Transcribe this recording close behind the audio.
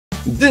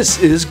This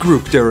is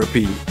Group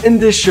Therapy. In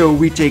this show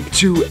we take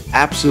two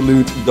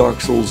absolute Dark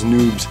Souls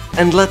noobs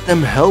and let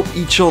them help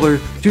each other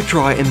to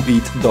try and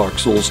beat Dark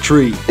Souls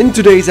 3. In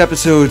today's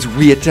episode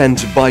we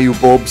attend Bayou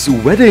Bob's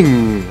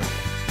wedding.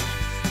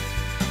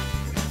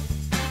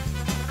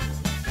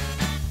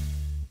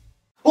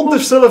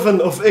 Pontiff Sullivan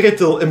of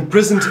Irithyll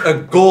imprisoned a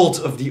god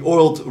of the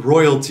old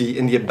royalty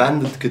in the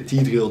abandoned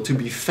cathedral to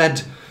be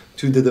fed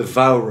to the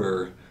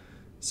devourer.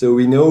 So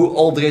we know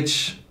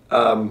Aldrich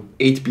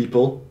ate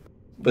people,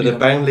 but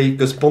apparently,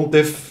 because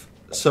Pontiff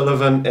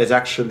Sullivan is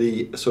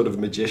actually a sort of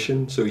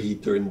magician, so he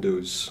turned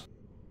those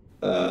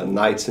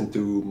knights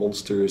into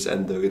monsters,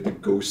 and the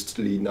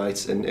ghostly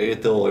knights in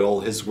Irithyll are all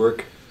his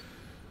work.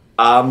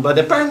 But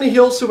apparently he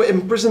also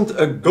imprisoned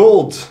a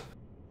gold,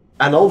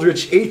 and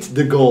Aldrich ate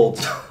the gold.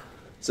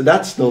 So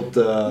that's not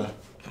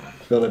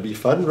gonna be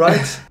fun,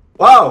 right?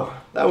 Wow,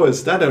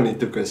 that only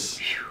took us,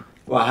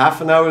 well,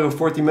 half an hour or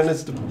 40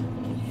 minutes to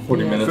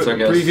 40 minutes, I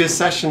guess. Previous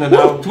session, and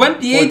now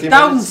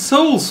 28,000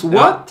 souls,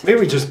 what? Yeah,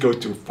 maybe we just go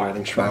to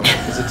Fighting Shroud,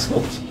 because it's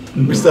not,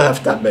 we still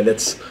have 10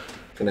 minutes.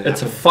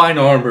 It's a fine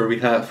armor we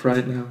have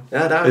right now.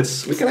 Yeah,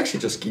 we can actually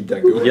just keep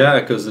that going.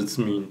 Yeah, because it's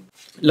mean.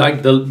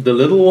 Like the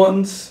little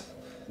ones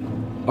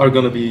are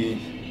gonna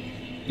be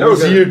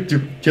easier to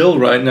kill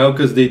right now,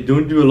 because they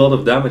don't do a lot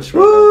of damage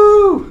right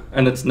now.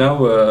 And it's now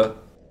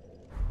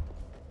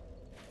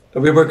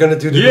we were gonna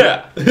do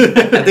the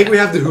I think we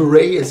have the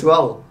hooray as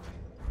well.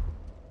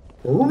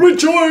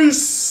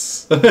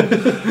 Rejoice!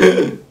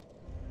 Yeah,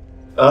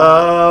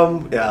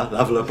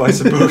 level up, I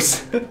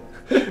suppose.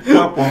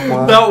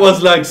 That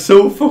was like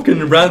so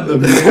fucking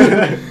random.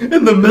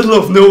 In the middle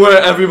of nowhere,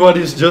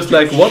 everybody's just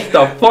like, what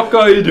the fuck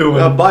are you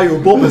doing?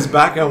 Bayou Bob is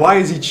back, and why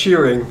is he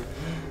cheering?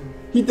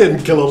 He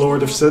didn't kill a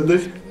Lord of Cinder.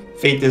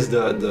 Fate is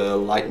the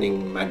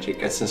lightning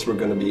magic, and since we're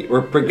getting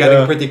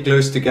pretty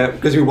close to get,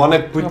 because we want to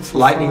put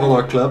lightning on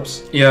our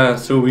clubs. Yeah,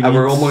 so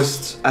we're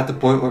almost at the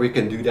point where we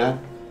can do that.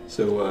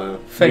 So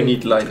we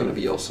need lightning. It's gonna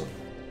be awesome.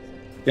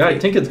 Yeah, I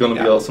think it's gonna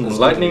be awesome.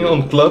 Lightning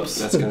on clubs.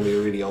 That's gonna be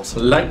really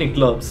awesome. Lightning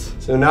clubs.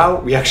 So now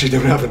we actually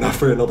don't have enough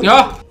for another.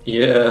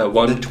 Yeah,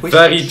 one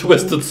very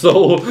twisted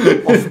soul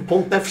of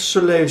Pontiff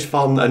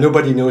Sullivan.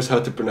 Nobody knows how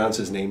to pronounce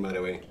his name, by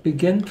the way.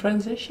 Begin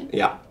transition.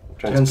 Yeah.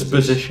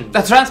 Transposition.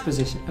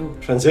 Transposition. Oh.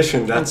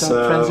 Transition. That's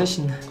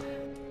transition.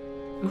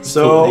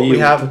 So we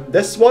have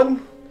this one,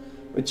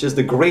 which is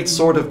the Great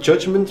Sword of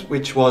Judgment,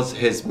 which was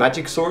his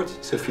magic sword.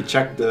 So if you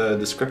check the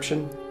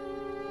description,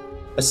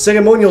 a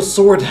ceremonial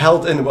sword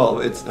held in,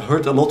 well, it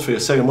hurt a lot for your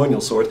ceremonial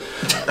sword,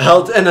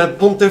 held in a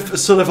Pontiff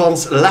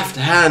Sullivan's left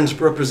hand,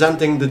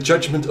 representing the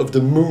judgment of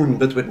the moon,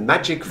 but with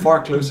magic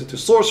far closer to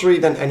sorcery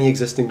than any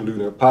existing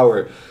lunar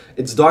power.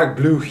 Its dark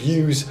blue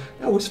hues,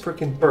 that was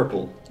freaking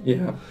purple.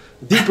 Yeah.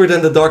 Deeper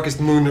than the darkest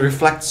moon,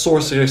 reflects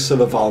Sorcerer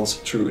Sullivan's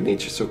true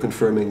nature, so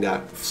confirming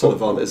that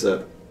Sullivan is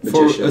a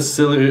magician.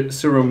 For a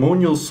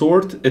ceremonial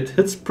sword, it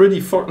hits pretty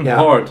fucking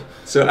hard.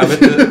 So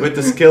with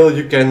the skill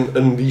you can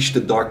unleash the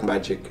dark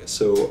magic.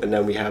 So, and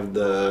then we have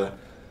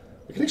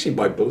you can actually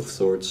buy both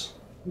swords.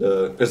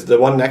 Because the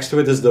one next to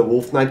it is the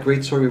Wolf Knight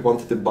Greatsword we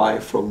wanted to buy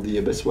from the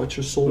Abyss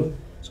Watcher's soul.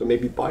 So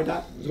maybe buy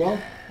that as well.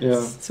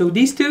 Yeah. So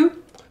these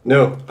two?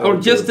 No. Or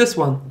just this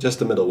one? Just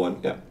the middle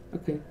one, yeah.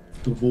 Okay.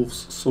 The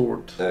wolf's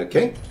sword.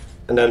 Okay.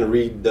 And then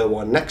read the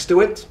one next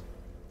to it.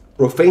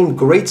 Profane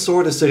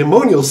Greatsword, a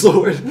ceremonial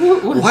sword.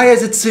 Why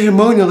is it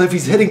ceremonial if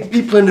he's hitting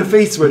people in the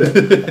face with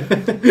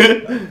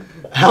it?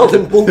 Held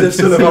in Pontiff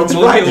Sullivan's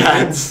right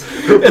hands.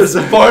 It's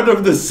part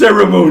of the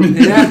ceremony.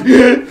 Yeah.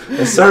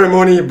 A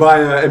ceremony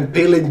by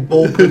impaling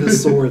Bob with a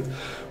sword.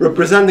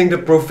 Representing the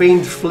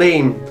profaned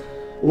flame.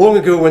 Long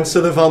ago, when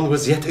Sullivan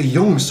was yet a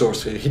young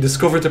sorcerer, he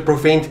discovered a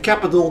profaned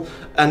capital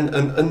and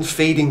an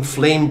unfading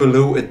flame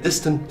below a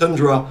distant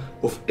tundra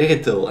of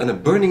Irithyll, and a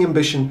burning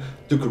ambition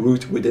took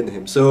root within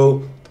him.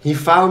 So he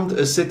found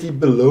a city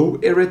below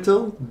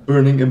Irithyll,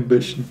 burning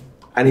ambition,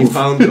 and he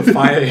found a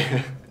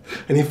fire,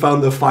 and he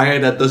found a fire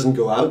that doesn't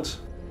go out,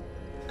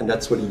 and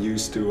that's what he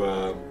used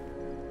to.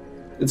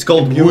 It's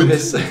called wood.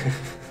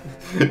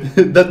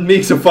 That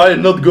makes a fire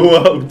not go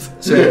out.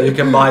 So you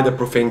can buy the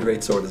profane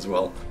greatsword as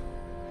well.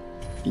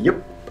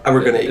 Yep, and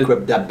we're gonna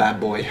equip that bad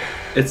boy.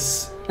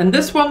 And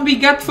this one we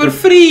get for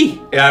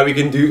free! Yeah, we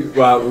can do,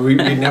 well, we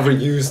never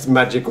used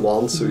magic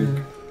wand, so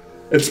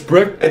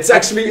it's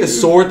actually a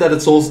sword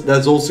that's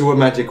also a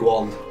magic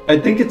wand. I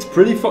think it's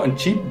pretty fucking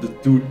cheap,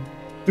 the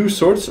two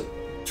swords,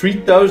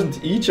 3,000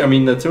 each, I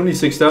mean that's only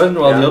 6,000,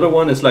 while the other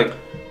one is like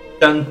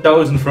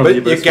 10,000 from the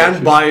Abyss. But you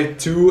can't buy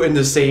two in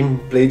the same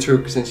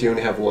playthrough since you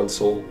only have one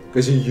soul.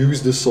 Because you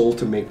use the soul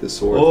to make the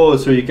sword. Oh,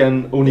 so you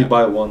can only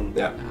buy one.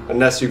 Yeah,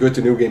 unless you go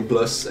to New Game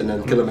Plus and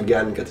then kill him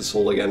again, get the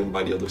soul again and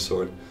buy the other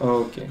sword.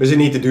 Oh, okay. Because you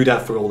need to do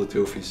that for all the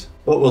trophies.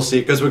 But we'll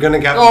see, because we're gonna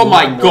get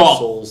more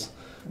souls.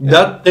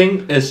 That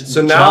thing is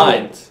so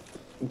giant.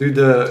 Now, do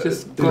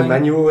the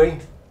manual way.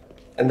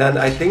 And then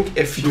I think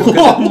if you...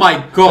 Oh my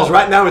god! Because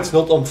right now it's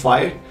not on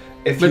fire.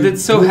 But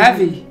it's so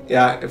heavy.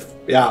 Yeah,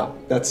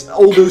 that's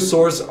all those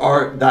swords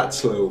are that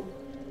slow.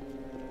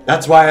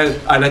 That's why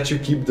I let you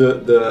keep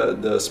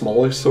the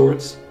smaller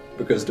swords,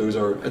 because those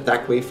are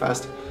attack way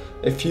fast.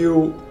 If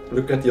you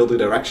look at the other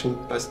direction,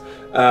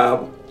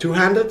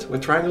 two-handed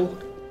with triangle,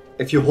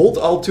 if you hold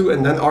L2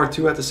 and then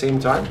R2 at the same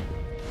time,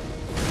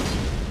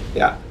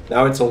 yeah,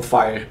 now it's on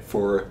fire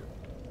for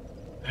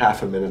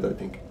half a minute, I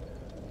think.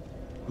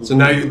 So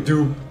now you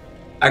do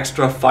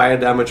extra fire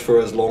damage for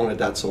as long as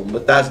that's on,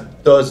 but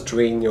that does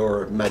drain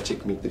your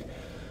magic meter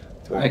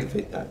to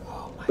activate that.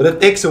 But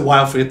it takes a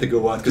while for it to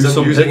go out, because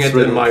I'm using it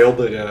in my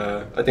other,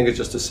 I think it's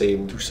just the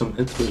same. Do some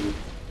hits with it.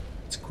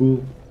 It's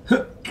cool.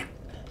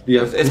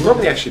 It's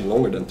probably actually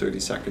longer than 30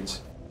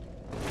 seconds.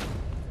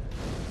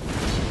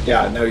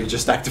 Yeah, now you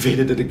just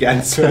activated it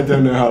again, so I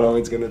don't know how long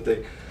it's gonna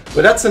take.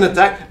 But that's an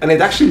attack, and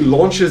it actually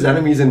launches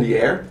enemies in the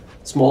air,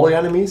 smaller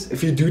enemies.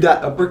 If you do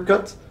that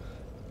uppercut,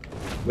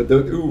 but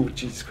don't, ooh,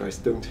 Jesus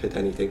Christ, don't hit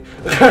anything.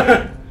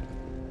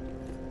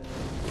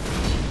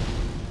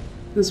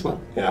 This one.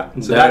 Yeah,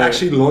 so that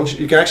actually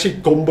you can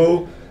actually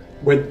combo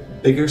with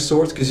bigger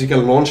swords, because you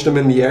can launch them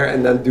in the air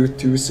and then do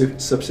 2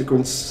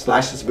 subsequent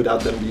slashes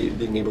without them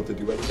being able to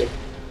do anything.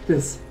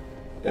 This.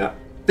 Yeah.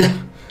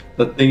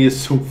 That thing is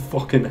so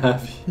fucking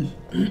heavy.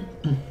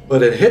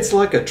 But it hits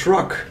like a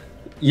truck.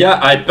 Yeah,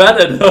 I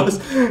bet it does.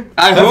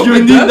 I hope you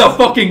it need does. the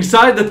fucking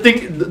side,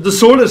 the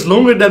sword is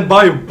longer than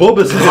Bio Bob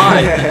is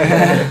high.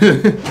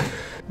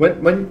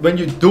 when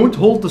you don't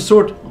hold the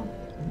sword,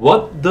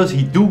 what does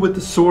he do with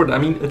the sword? I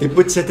mean, He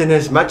puts it in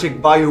his magic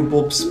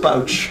Biobob's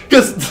pouch.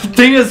 because the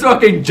thing is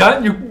fucking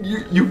giant.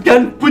 You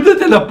can't put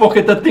it in a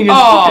pocket. That thing is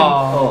fucking.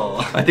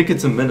 Oh. I think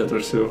it's a minute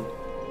or so.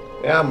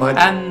 Yeah, man.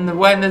 And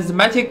when is the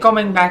magic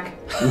coming back?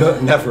 No,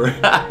 never.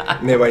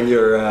 No, when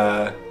you're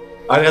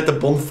either at the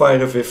bonfire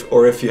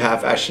or if you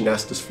have Ashen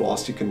Estus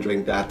flask, you can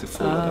drink that to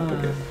fill it up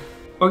again.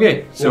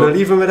 Okay, So we'll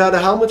leave him without a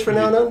helmet for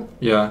now then?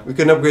 yeah, We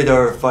can upgrade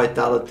our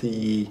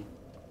vitality.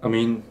 I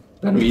mean,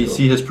 then we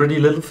see his pretty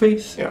little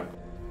face. Yeah.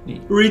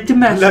 Read the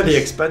message. Bloody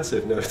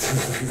expensive note.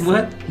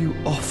 What? You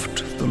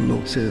oft the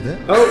Lord. So that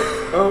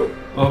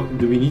Oh,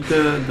 do we need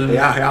the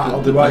Yeah,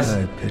 otherwise.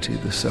 I pity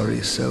the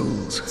sorry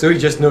souls. So he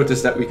just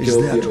noticed that we Is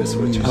killed the that Abyss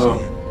all you Witches.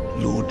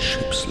 see?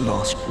 Lordship's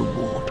last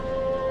reward.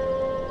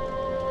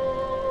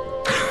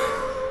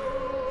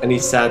 And he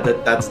said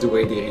that that's the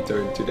way they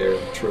return to their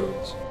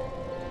thrones.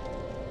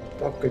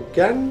 Talk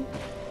again?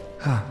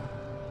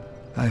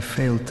 I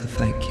failed to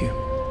thank you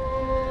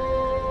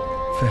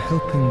for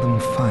helping them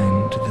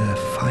find their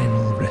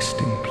final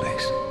resting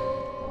place.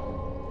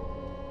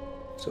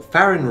 So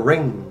Farron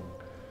Ring,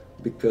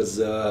 because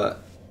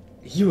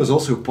he was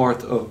also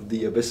part of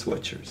the Abyss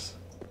Watchers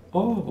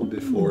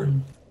before.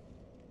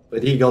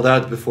 But he got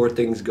out before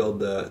things got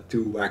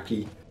too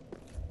wacky.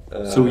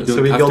 So we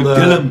don't have to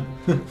kill him.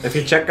 If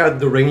you check out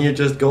the ring you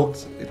just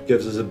got, it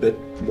gives us a bit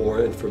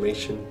more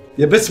information.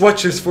 The Abyss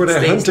Watchers for their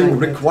Stays hunting like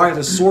that. required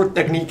a sword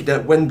technique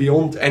that went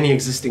beyond any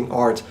existing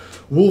art.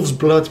 Wolf's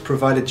blood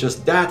provided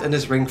just that, and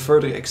this ring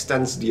further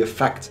extends the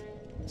effect.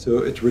 So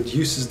it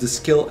reduces the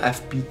skill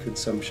FP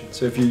consumption.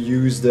 So if you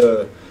use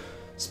the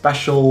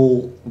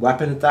special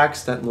weapon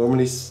attacks that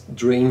normally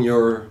drain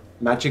your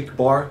magic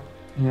bar,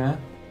 Yeah.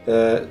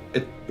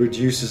 it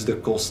reduces the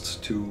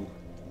cost to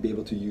be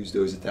able to use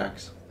those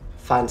attacks.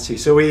 Fancy.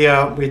 So we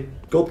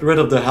got rid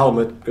of the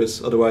helmet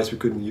because otherwise we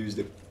couldn't use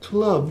the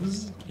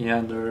clubs.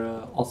 Yeah, they're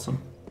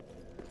awesome.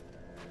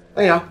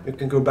 Oh yeah, we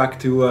can go back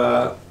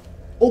to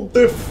Old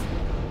Diff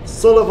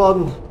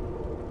Sullivan.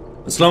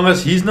 As long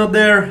as he's not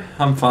there,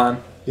 I'm fine.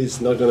 He's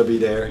not gonna be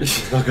there.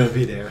 He's not gonna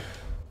be there.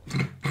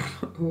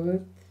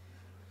 What?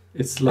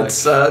 It's like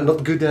It's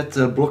not good at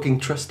blocking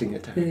thrusting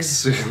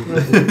attacks.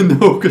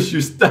 no, because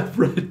you step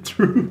right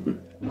through.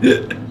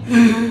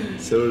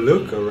 So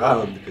look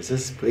around because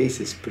this place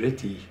is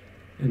pretty.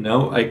 You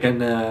know, I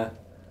can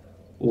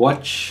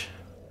watch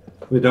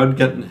without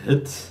getting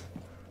hit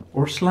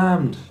or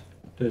slammed.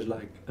 There's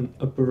like an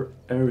upper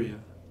area,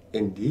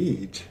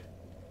 Indeed.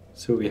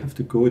 so we have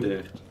to go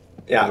there.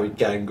 Yeah, we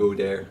can go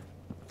there.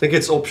 I think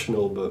it's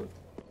optional, but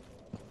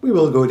we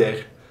will go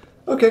there.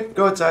 Okay,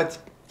 go outside.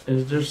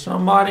 Is there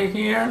somebody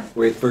here?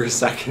 Wait for a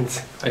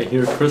second. I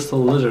hear crystal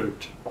lizard.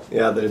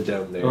 Yeah, they're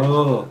down there.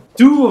 Oh,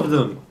 2 of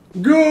them.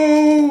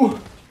 Go!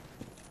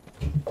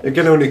 You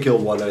can only kill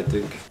one, I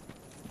think.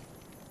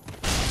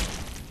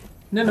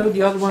 No,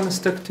 the other one is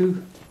stuck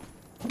too.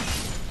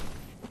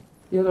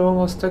 The other one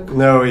was stuck.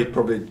 No, he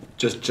probably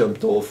just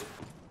jumped off.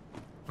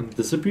 And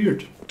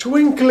disappeared.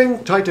 Twinkling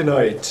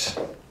Titanite.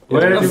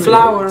 Where A do we-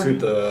 flower. To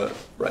the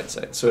right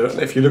side. So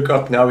if you look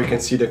up now, we can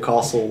see the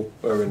castle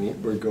where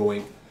we're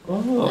going.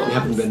 Oh, We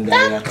haven't been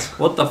there yet.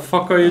 what the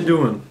fuck are you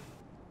doing?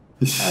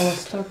 I was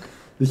stuck.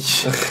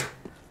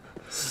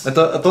 I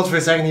thought for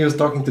a second he was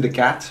talking to the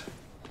cat.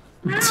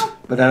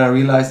 But then I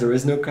realized there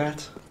is no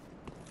cat.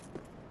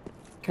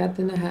 Cat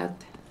in a hat.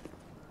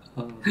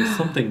 There's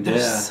something there.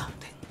 There's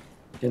something.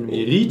 Can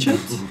we reach it?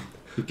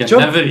 You can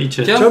Jump. never reach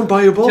it. Jump. Jump,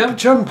 Biobop, Jump.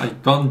 jump! I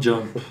can't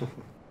jump.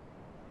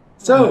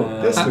 So,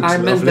 Uh, this looks I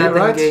missed lovely, that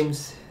right? in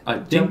games. I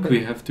think Jumping.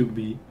 we have to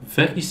be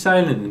very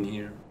silent in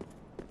here.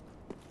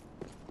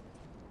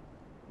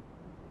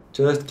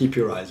 Just keep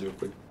your eyes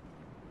open.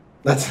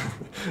 That's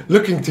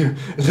looking to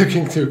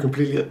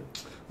completely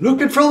Look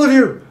in front of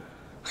you!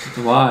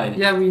 Why?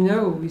 Yeah, we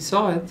know. We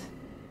saw it.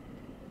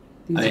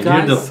 These I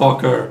guys. hear the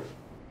fucker.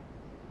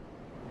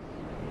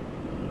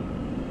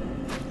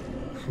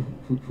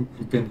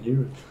 You can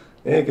hear it.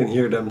 Yeah, you can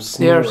hear them They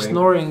snoring. are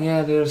snoring.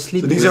 Yeah, they're So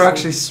sleeping. these are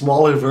actually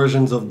smaller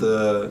versions of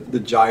the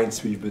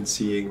giants we've been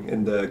seeing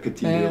in the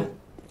cathedral. Yeah.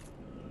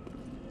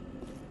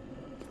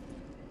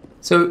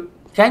 So,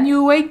 can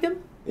you wake them?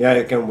 Yeah,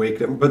 you can wake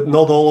them, but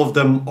not all of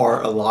them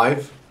are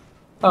alive.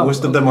 Oh,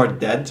 Most of them are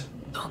dead.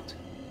 Don't.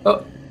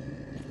 Oh.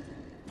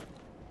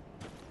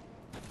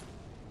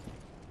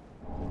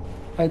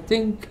 I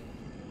think.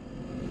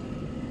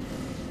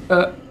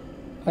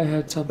 I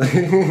heard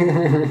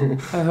something.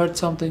 I heard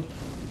something.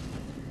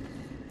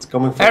 It's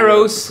coming from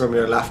Arrows. from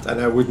your left, and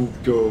I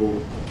wouldn't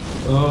go.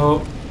 Oh.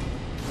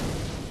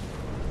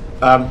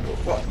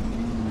 What?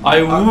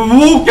 I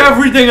woke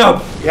everything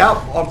up! Yeah,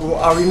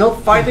 are we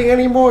not fighting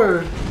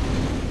anymore?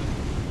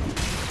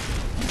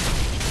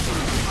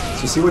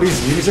 So see what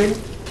he's using?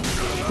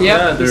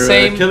 Yeah, they're the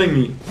same. killing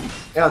me.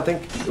 Yeah, I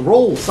think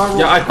roll. Start roll.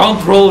 Yeah, I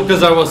can't roll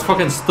because I was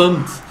fucking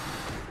stunned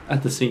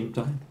at the same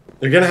time.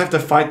 You're gonna have to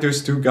fight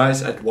those two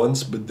guys at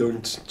once, but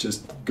don't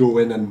just go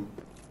in and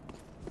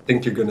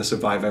think you're gonna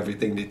survive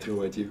everything they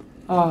throw at you.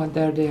 Oh,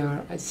 there they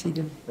are. I see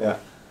them. Yeah.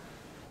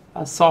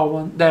 I saw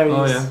one. There he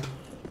Oh is. yeah.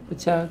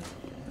 Watch out.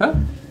 Huh?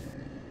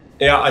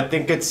 Yeah, I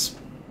think it's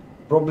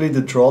probably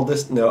the draw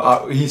distance.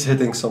 No, he's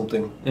hitting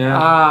something. Yeah.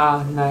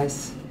 Ah,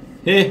 nice.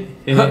 Hey,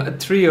 A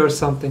tree or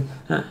something.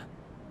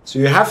 So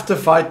you have to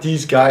fight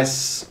these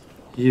guys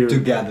Here.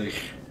 together.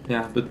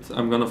 Yeah, but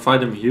I'm gonna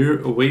fight them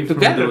here away from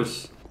Together?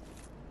 those.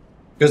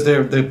 Because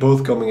they're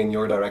both coming in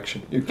your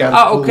direction. You can't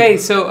Ah, pull- okay,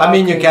 so. I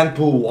mean, you okay. can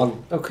pull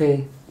one.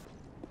 Okay.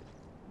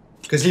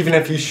 Because even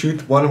if you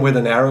shoot one with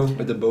an arrow,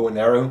 with a bow and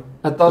arrow,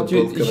 I they're thought both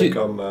gonna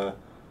come.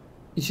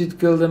 you should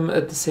kill them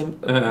at the same.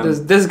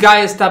 Um, this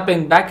guy is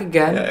stepping back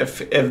again. Yeah, if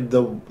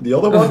the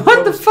other one.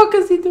 What the comes- fuck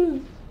is he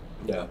doing?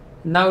 Yeah,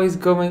 Now he's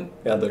going.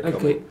 yeah, they're coming.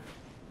 Okay.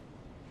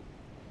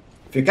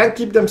 If you can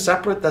keep them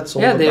separate, that's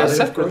all Yeah, the they are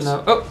better, of separate course.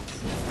 now. Oh.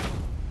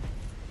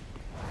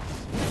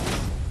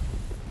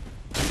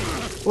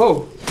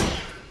 Whoa.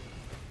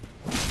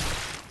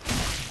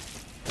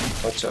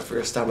 Watch out for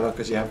your stamina,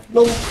 because you have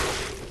no.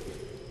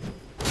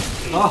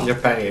 Ah. You're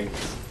parrying.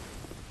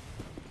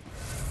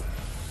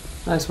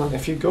 Nice one.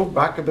 If you go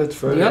back a bit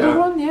further, The other yeah.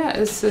 one, yeah,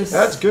 is.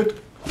 That's good.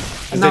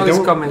 'Cause And now they he's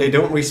don't, coming. They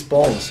don't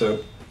respawn, so.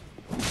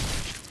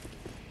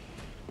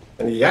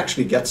 And he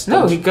actually gets No,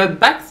 stunned. he got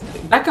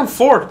back and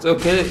forth.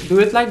 Okay, do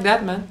it like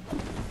that, man.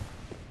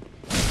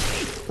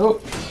 Oh,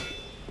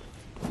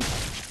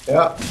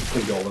 Yeah,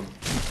 we got him.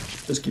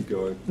 Just keep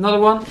going. another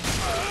one.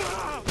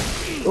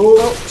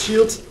 Oh,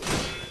 shield.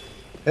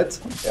 Hit.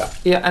 Yeah.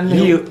 Yeah, and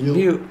Heal, heal, heal.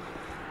 heal.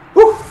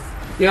 Woo!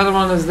 The other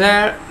one is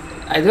there.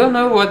 I don't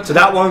know what. So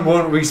that one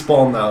won't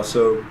respawn now,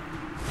 so.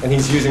 And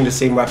he's using the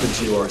same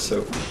weapons you are,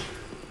 so.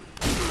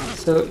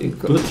 So you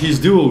go. But he's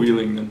dual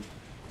wielding them.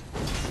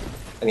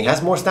 And he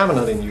has more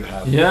stamina than you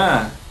have.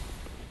 Yeah.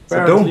 So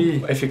Apparently.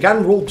 don't. If you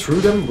can roll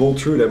through them,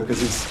 because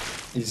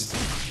he's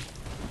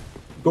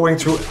going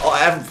through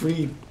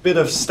every bit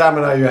of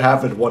stamina you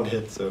have at one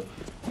hit, so.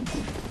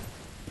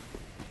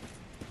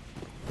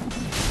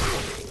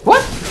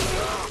 What?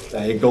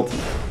 Yeah, he got.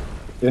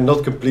 You're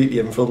not completely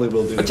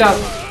invulnerable, dude. Watch out.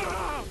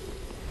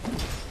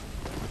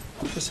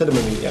 Just hit him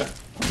in the. Yeah.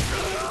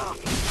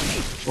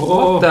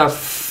 Oh. What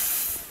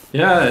the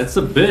Yeah, it's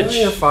a Oh, bitch.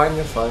 you're fine,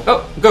 you're fine.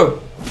 Oh, go.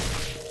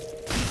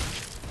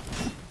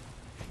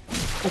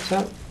 Watch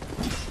out.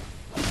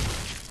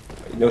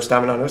 No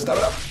stamina, no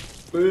stamina.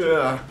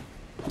 Yeah,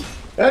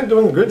 I'm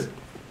doing good.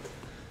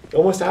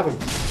 Almost have him.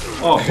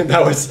 Oh.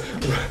 That was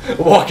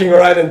walking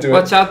right into it.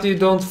 Watch out you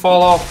don't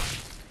fall off.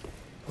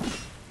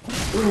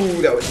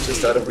 Ooh, that was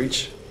just out of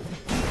reach.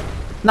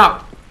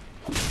 Now.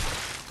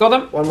 Got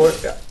him? One more,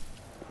 yeah.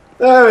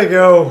 There we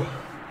go.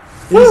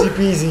 Easy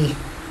peasy.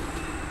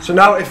 So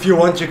now if you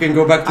want you can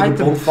go back to the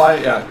Item. bonfire.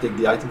 Yeah, take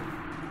the item.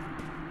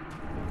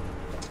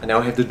 And now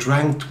we have the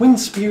Drang twin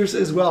spears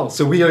as well.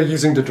 So we are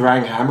using the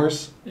Drang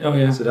hammers. Oh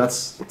yeah. So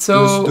that's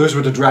So- those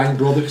were the Drang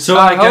brothers. So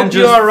I I can hope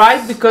you just. are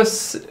right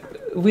because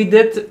we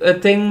did a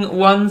thing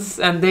once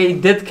and they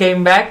did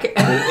came back.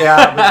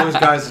 Yeah, but those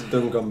guys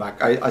don't come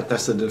back. I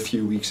tested it a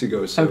few weeks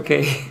ago, so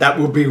Okay. that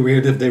would be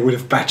weird if they would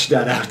have patched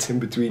that out in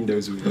between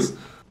those weeks.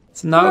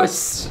 So now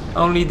it's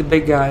only the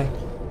big guy.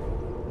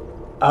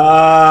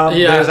 Yeah,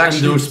 there's and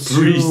actually those two.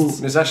 priests.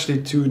 There's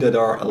actually two that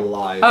are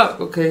alive.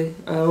 Oh, okay.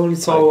 I only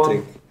saw I one.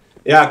 think.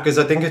 Yeah, because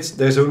I think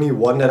there's only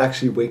one that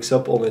actually wakes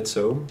up on its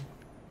own.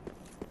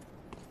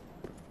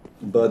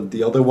 But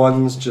the other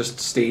ones just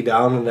stay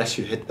down unless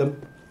you hit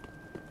them.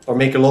 Or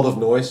make a lot of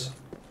noise.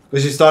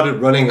 Because you started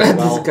running as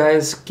well. These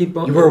guys keep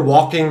on. You were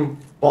walking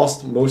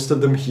past most of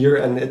them here,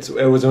 and it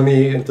was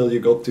only until you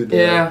got to the,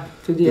 Yeah,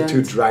 to the the end.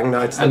 two Drang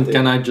Knights. And that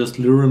can I just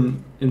lure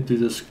him into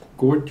this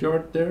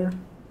courtyard there?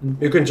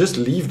 You can just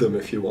leave them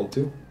if you want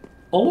to.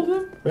 All of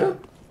them? Yeah.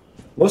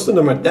 Most of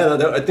them are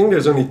dead. I think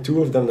there's only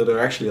two of them that are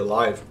actually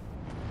alive.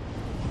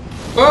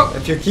 Oh!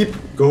 If you keep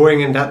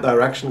going in that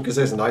direction, because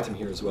there's an item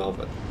here as well,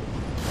 but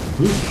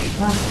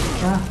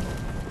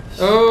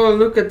Oh,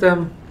 look at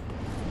them.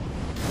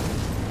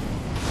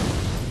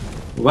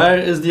 Where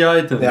is the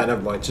item? Yeah,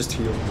 never mind. Just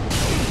heal.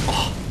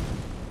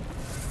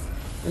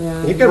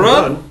 Yeah. You can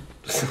run.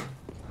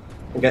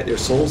 And get your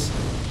souls.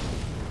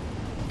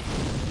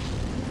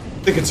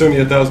 I think it's only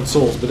 1,000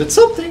 souls, but it's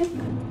something.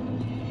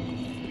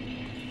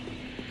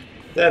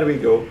 There we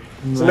go.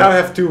 So now we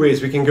have two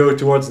ways. We can go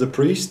towards the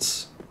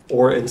priests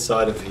or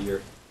inside of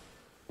here.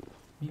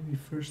 Maybe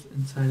first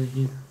inside of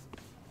here.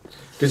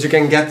 Because you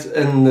can get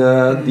in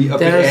the upper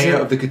There's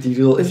area of the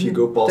cathedral if you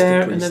go past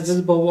there the priests. an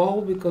invisible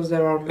wall because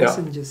there are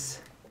messengers.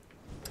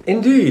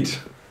 Indeed.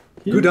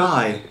 Here? Good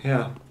eye,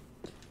 yeah.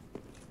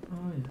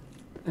 Oh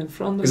yeah. In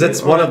front of Because you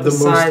that's or one at of the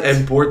most side.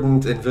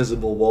 important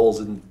invisible walls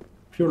in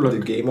Pure the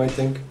luck. game, I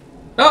think.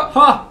 Oh,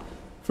 ha!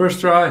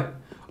 First try.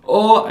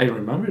 Oh, I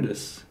remember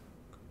this.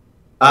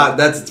 Ah,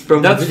 that's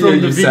from That's the video from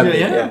the you sent me.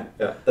 video, Yeah,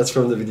 yeah. That's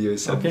from the video you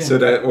sent me. Okay. So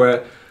that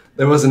where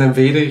there was an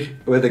invader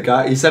with a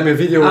guy. He sent me a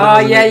video. Ah,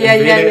 with an yeah, yeah,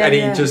 invader, yeah, yeah, and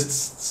yeah. he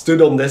just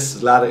stood on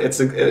this ladder.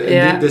 It's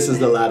indeed this is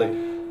the ladder.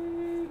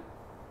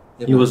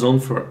 He was on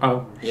for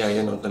hours. Yeah,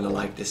 you're not gonna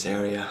like this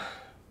area.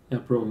 Yeah,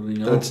 probably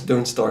not.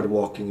 Don't start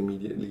walking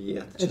immediately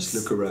yet. Just It's-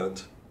 look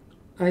around.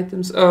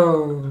 Items.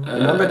 Oh.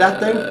 Remember that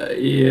thing?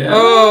 Yeah.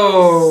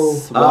 Oh.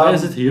 Why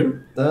is it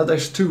here?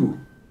 There's two.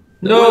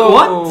 No.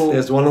 What?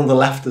 There's one on the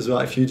left as well.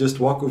 If you just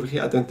walk over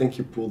here, I don't think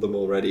you pull them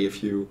already.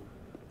 If you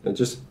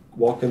just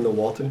walk in the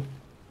water,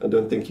 I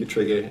don't think you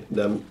trigger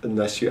them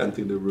unless you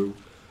enter the room.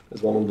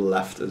 There's one on the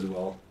left as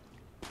well.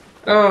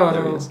 There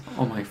it Oh. is.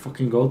 Oh my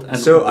fucking god. And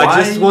So why?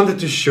 I just wanted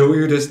to show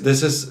you this.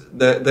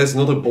 There's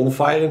not a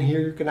bonfire in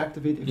here you can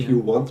activate if Yeah. you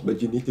want,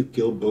 but you need to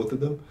kill both of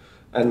them.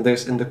 And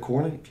there's in the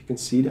corner, if you can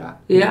see that,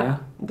 Yeah.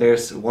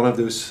 there's one of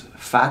those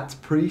fat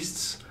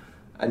priests,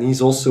 and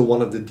he's also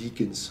one of the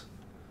deacons.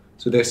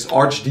 So there's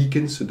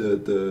archdeacons, so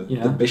the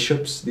Yeah.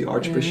 bishops, the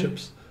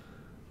archbishops,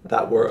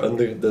 that were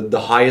under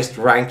the highest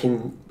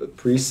ranking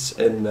priests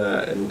in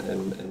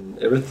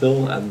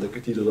Irithyll and the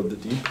Cathedral of the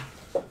Deep.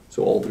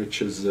 So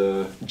Aldrich's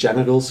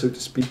general, so to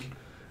speak.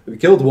 We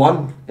killed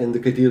one in the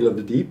Cathedral of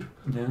the Deep,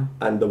 Yeah.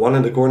 and the one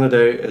in the corner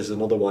there is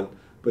another one.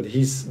 But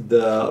he's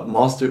the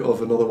master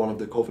of another one of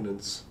the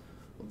covenants,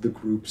 of the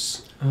groups.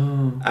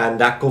 Oh. And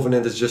that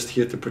covenant is just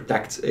here to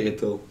protect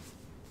Erithl.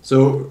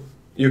 So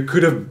you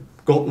could have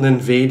gotten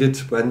invaded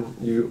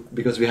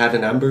because we had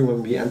an amber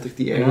when we entered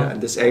the area, Yeah.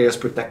 and this area is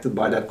protected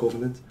by that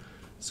covenant.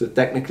 So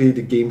technically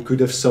the game could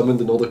have summoned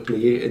another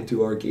player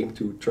into our game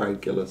to try and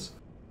kill us.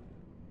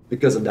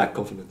 Because of that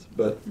covenant.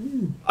 But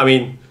I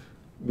mean,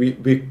 we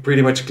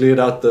pretty much cleared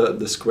out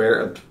the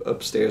square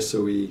upstairs, so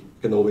we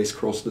can always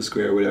cross the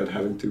square without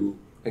having to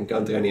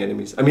encounter any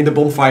enemies. I mean, the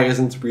bonfire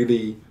isn't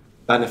really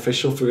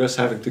beneficial for us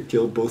having to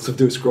kill both of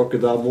those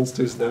crocodile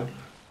monsters now.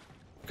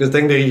 Because I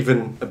think they're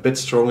even a bit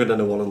stronger than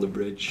the one on the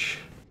bridge.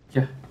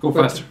 Yeah. Go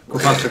But faster. Go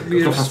faster.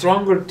 We're Go faster.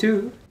 stronger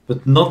too.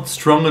 But not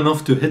strong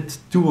enough to hit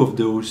two of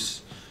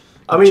those.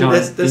 I mean,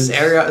 Giant this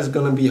things. area is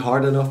going to be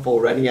hard enough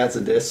already as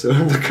it is, so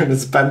I'm not going to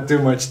spend too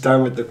much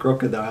time with the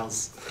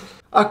crocodiles.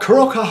 A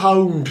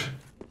crocohound!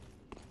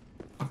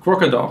 A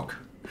crocodile.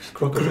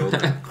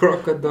 Crocodile.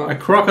 Crocodile. A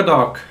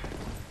crocodile.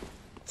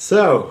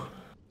 So,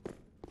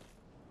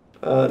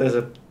 there's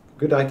a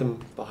good item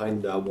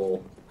behind that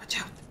wall. Watch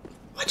out.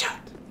 Watch out!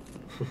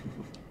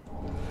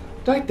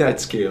 Like that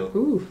scale.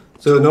 Ooh.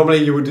 So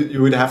normally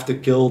you would have to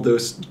kill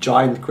those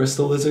giant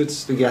crystal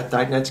lizards to get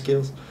Titanite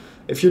scales.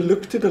 If you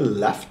look to the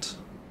left,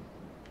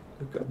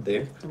 look up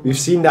there. We've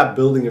seen that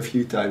building a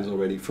few times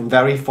already, from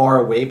very far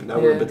away, but now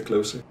we're a Yeah. bit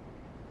closer.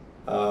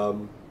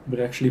 But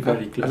actually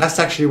very close. And that's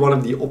actually one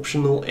of the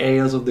optional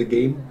areas of the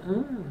game.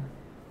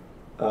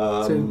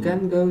 Ah. So you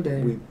can go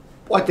there.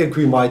 I think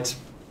we might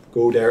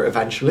go there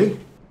eventually.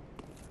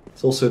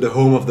 It's also the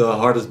home of the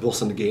hardest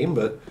boss in the game,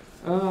 but...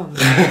 Oh.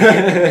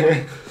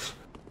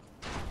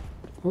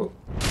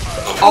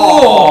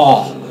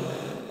 Oh!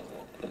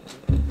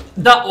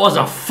 That was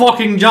a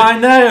fucking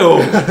giant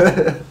arrow!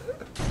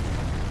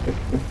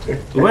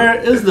 Where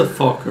is the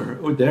fucker?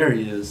 Oh, there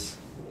he is.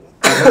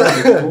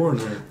 Right in the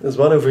corner. There's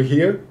one over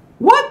here.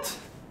 What?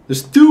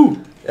 There's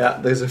two! Yeah,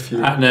 there's a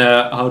few. And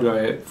how do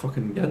I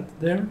fucking get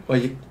there? Well,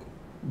 you,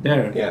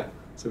 There. yeah.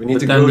 So we need But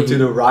to then go he- to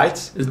the right.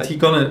 Is he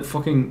gonna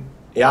fucking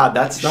Yeah,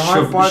 that's the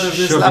hard part of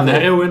this shove an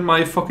level. arrow in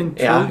my fucking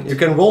throat? Yeah, you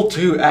can roll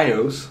 2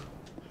 arrows.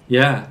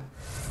 Yeah.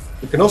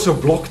 You can also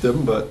block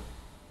them, but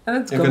And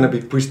it's you're gone. gonna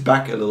be pushed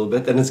back a little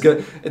bit, and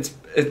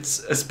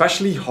it's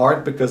especially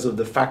hard because of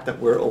the fact that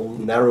we're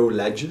on narrow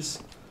ledges.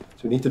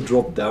 So we need to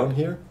drop down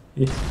here.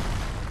 Yeah.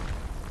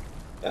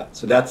 Yeah,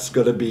 so that's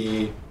gonna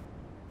be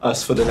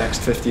us for the next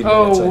 15 minutes.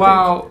 I Oh think.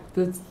 wow.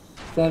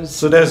 That is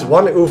So there's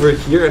one over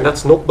here, and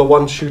that's not the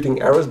one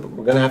shooting arrows, but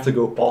we're gonna have to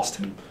go past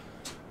him.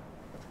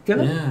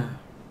 Yeah.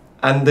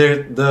 And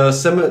they're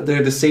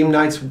the same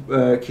knights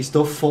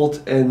Christophe fought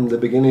in the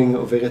beginning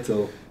of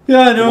Erithyll. Yeah,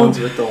 I The know. ones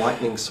with the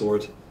lightning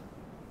sword.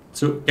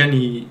 So can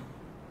he...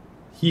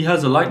 He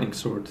has a lightning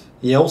sword.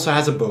 He also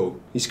has a bow.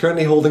 He's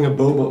currently holding a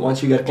bow, but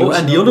once you get Oh, close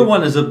and the enough, other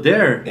one is up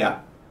there. Yeah.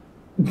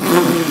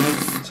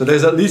 So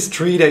there's at least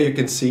 3 that you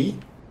can see.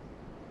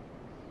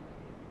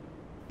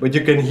 But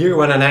you can hear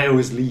when an arrow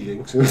is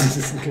leaving, so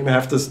you're gonna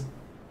have to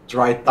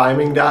try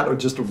timing that or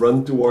just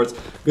run towards.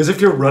 Because if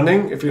you're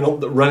running, if you're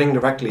not running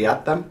directly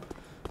at them,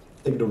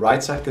 take the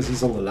right side because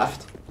he's on the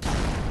left.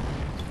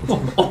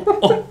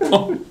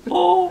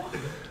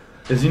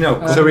 Is he now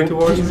coming So we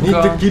towards me? need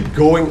to keep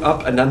going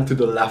up and then to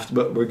the left,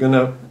 but we're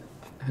gonna...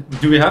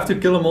 Do we have to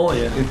kill them all?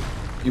 Yeah.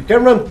 You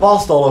can run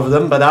past all of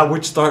them, but I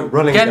would start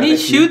running. Can he if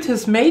you- shoot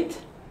his mate?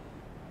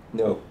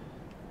 No.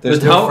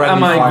 But how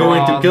am I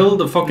going to kill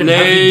the fucking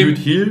heavy Lame. dude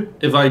here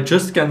if I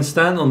just can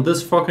stand on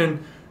this fucking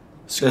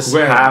This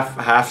square?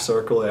 half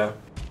circle, yeah.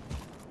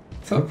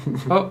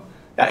 Oh,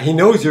 Yeah, he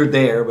knows you're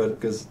there, but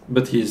because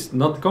But he's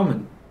not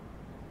coming.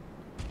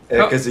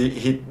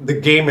 the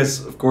game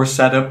is of course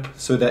set up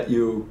so that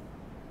you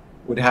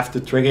would have to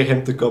trigger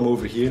him to come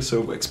over here,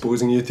 so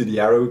exposing you to the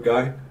arrow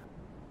guy.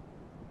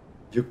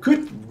 You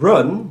could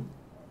run,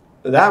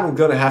 but that would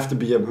gonna have to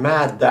be a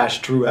mad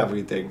dash through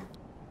everything.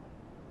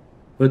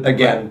 But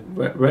Again,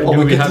 where on do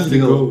the we have to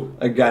cathedral. go?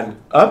 Again,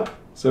 up,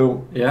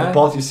 so Yeah. the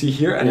path you see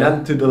here, and Yeah.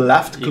 then to the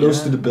left, close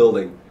Yeah. to the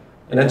building.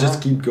 And then just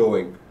Yeah. keep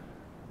going.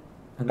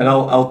 And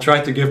I'll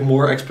try to give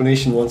more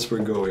explanation once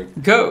we're going.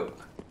 go.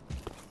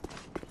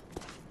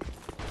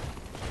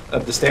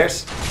 Up the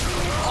stairs.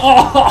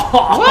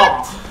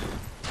 What?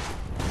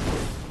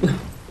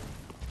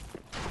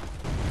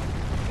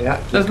 Yeah,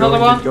 keep There's going, another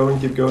one. keep going,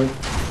 keep going.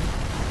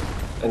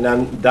 And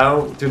then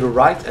down to the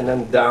right, and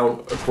then down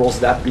across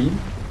that beam.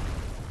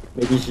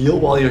 Maybe heal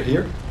while you're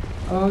here.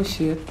 Oh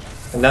shit.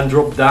 And then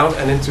drop down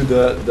and into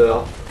the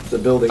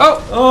building.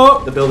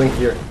 Oh! The building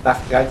here.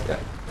 Left, right, yeah.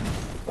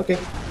 Okay.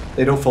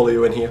 They don't follow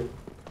you in here.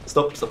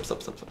 Stop.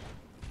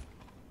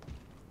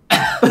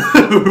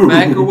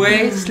 Back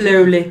away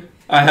slowly.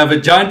 I have a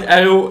giant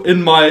arrow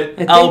in my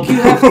I elbow. think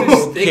you have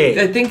to.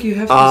 Okay. I think you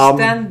have to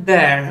stand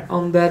there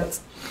on that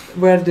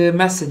where the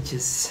message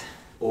is.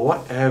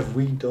 What have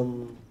we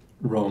done?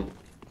 Wrong.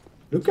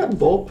 Look at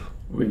Bob.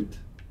 Wait.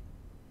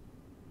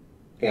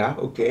 Yeah,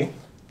 okay.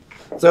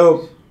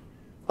 So,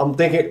 I'm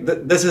thinking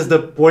this is the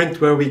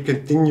point where we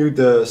continue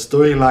the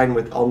storyline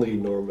with Henri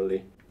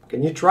normally.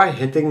 Can you try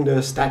hitting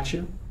the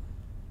statue?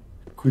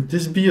 Could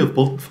this be a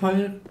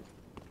bonfire?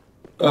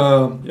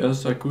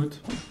 Yes, I could.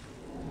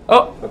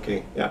 Oh!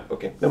 Okay, yeah,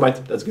 okay. Never mind,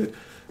 that's good.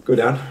 Go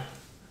down.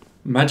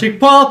 Magic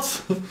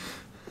pot!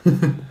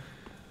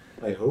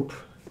 I hope.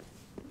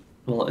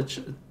 Well, it's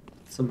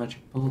a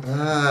magic pot.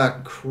 Ah,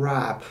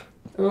 crap.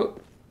 Oh,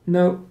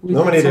 no. We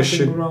Normally did there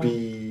something should wrong.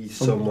 be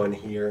someone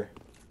here.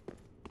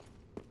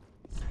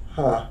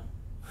 Huh.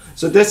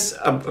 So this,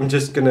 I'm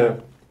just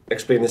gonna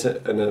explain this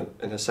in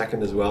a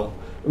second as well.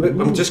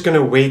 I'm just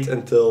gonna wait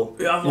until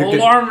We have you whole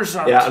can- armor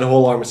set. Yeah, the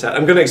whole armor set.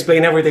 I'm gonna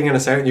explain everything in a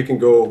second. You can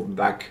go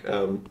back.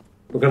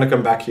 We're gonna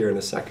come back here in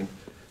a second.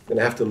 I'm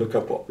gonna have to look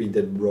up what we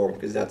did wrong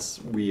because that's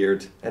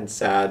weird and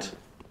sad.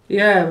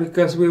 Yeah,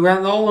 because we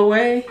went all the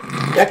way.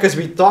 Yeah, because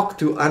we talked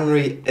to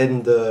Henri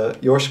in the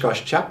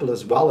Yorshka's chapel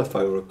as well, if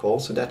I recall.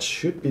 So that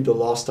should be the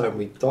last time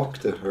we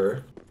talked to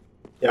her.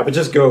 Yeah, but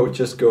just go.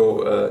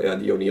 Yeah,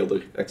 the only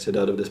other exit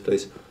out of this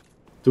place.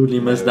 Totally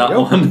missed There that we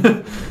go.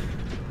 one.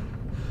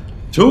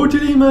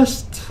 Totally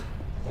missed.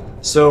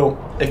 So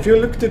if you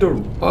look to the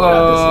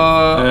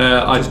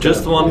I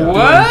just want yeah. to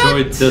What?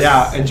 enjoy this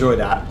yeah, enjoy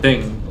that.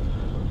 thing.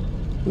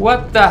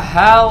 What the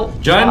hell?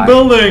 Giant Why?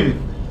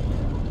 building!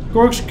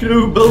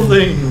 Corkscrew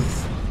building!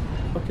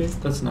 Okay,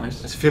 that's nice.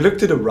 So if you look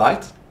to the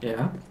right,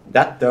 Yeah,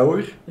 that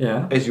tower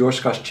yeah. is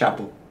Yorshka's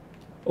chapel.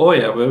 Oh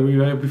yeah, where we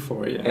were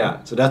before, yeah.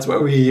 Yeah, so that's where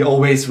we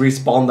always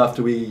respawned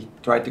after we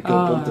tried to kill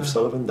Ah. Pontiff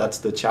Sullivan. That's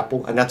the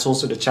chapel, and that's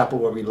also the chapel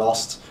where we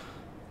last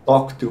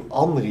talked to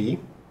Henri.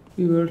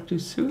 We were too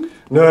soon?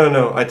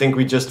 No. I think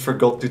we just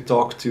forgot to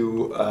talk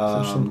to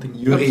something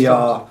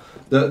Yuria,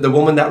 the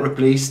woman that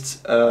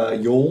replaced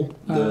Yol,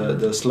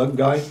 the slug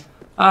guy.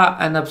 Ah,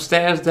 and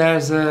upstairs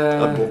there's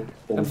a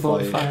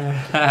Bonfire.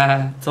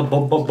 bonfire. It's a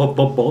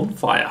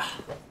bonfire.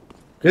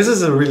 This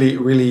is a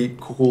really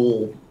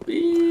cool.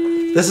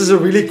 This is a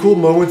really cool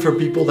moment for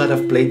people that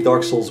have played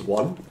Dark Souls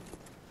 1.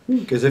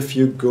 Because if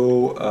you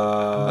go,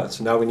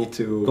 so now we need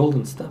to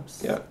Golden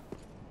steps. yeah.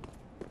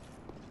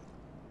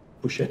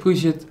 Push it.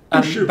 Push it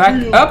and Push it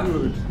back real up.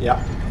 good.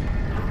 Yeah.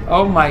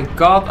 Oh my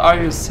god,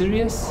 are you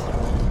serious?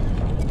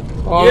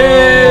 Oh,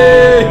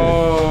 Yay!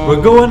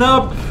 We're going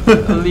up!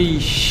 Holy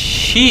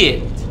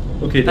shit!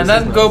 Okay, And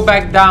then go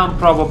back down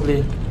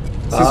probably.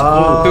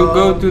 To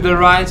go to the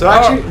right. So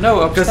actually, oh, no,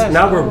 because upstairs.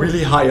 now we're Oh.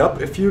 really high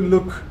up. If you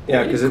look,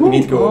 yeah, because Cool. it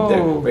need to go up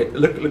there. Oh. Wait,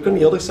 look on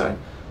the other side.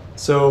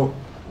 So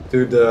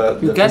to the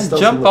You the can vistas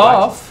jump on the right.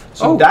 off.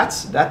 So Oh.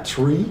 that's that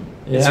tree.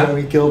 Is Yeah. where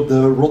we killed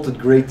the rotted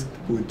great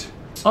wood.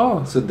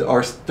 Oh. So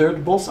our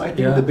third boss, I think,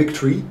 Yeah. the big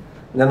tree.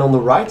 And then on the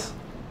right,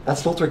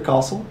 that's Slaughter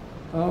Castle.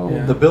 Oh.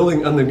 Yeah. The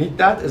building underneath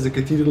that is the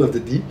Cathedral of the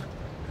Deep.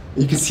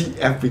 You can see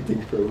everything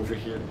from over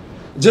here.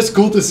 Just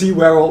cool to see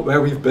where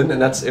we've been,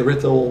 and that's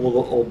Irithel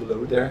all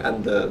below there,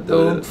 and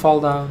Don't fall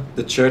down.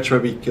 the church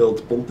where we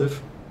killed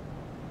Pontiff.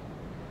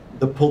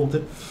 The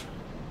Pontiff.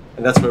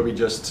 And that's where we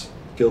just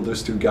killed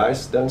those two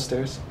guys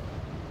downstairs.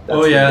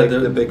 Oh yeah,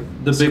 the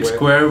big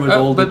square with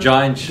all the but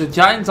giants. The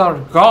giants are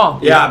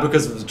gone. Yeah,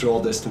 because of the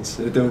draw distance.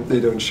 They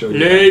don't show you.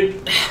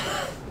 Late.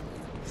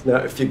 Now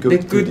if you go They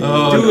to could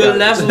the do a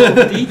level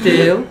of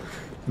detail.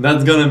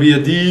 That's gonna be a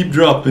deep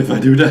drop if I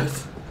do that.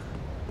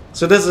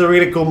 So this is a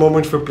really cool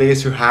moment for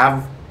players who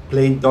have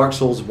played Dark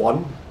Souls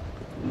 1.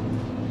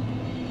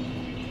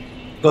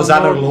 Because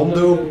Anor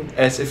Londo,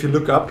 as if you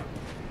look up,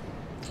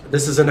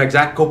 this is an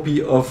exact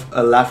copy of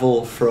a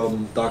level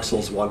from Dark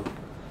Souls 1.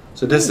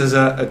 So this is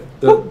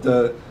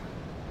the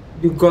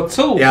You got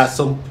souls. yeah,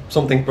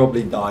 something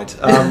probably died.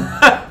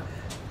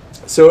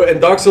 So in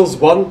Dark Souls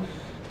 1,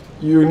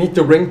 you need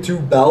to ring 2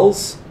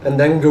 bells and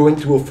then go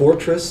into a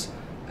fortress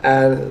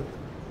and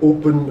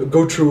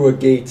go through a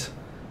gate.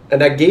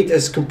 And that gate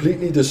is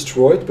completely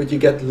destroyed, but you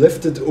get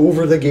lifted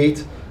over the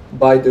gate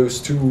by those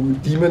 2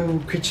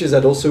 demon creatures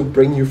that also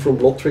bring you from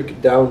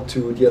Lothric down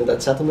to the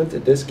Undead Settlement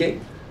in this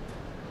game.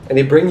 And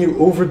they bring you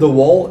over the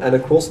wall, and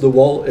across the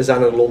wall is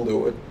Anor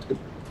Londo, a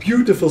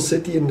beautiful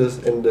city in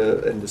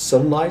the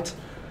sunlight.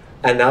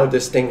 And now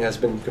this thing has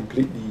been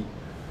completely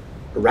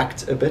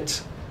wrecked a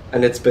bit,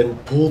 and it's been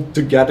pulled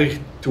together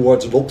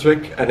towards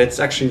Lothric, and it's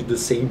actually the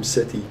same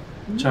city.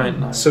 Giant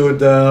knife. So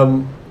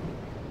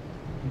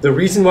the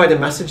reason why the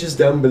messages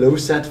down below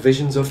said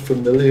visions of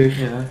familiar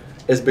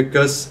is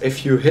because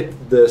if you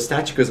hit the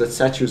statue, because that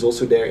statue is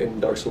also there in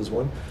Dark Souls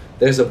 1,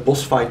 there's a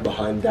boss fight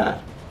behind that.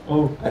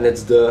 Oh. And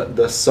it's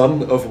the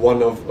son of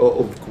one of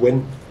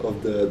Gwyn,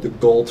 of the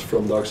gold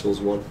from Dark Souls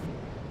 1.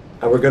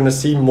 And we're gonna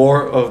see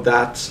more of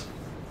that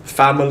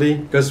family,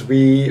 because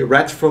we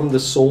read from the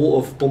soul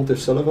of Pontiff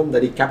Sullivan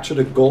that he captured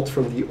a gold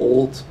from the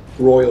old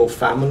royal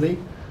family,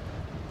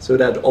 so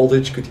that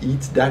Aldrich could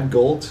eat that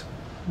gold.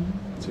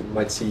 So you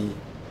might see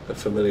a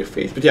familiar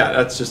face. But yeah,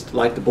 let's just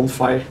light the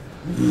bonfire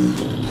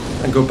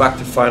and go back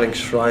to Firelink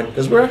Shrine,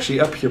 because we're actually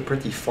up here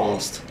pretty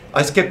fast.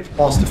 I skipped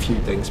past a few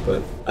things,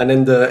 but and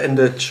in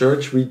the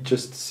church we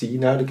just see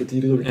now, the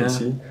cathedral we can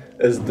see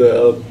is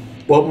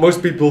what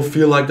most people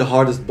feel like the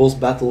hardest boss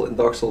battle in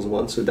Dark Souls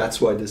 1, so that's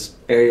why this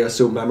area is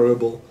so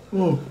memorable.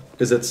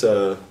 Because it's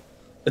a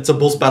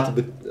boss battle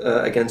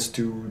against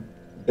 2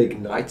 big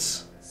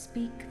knights.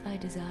 Speak thy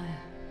desire,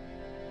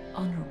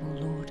 honorable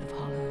Lord of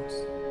Hollows.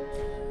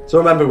 So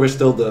remember, we're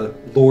still the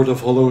Lord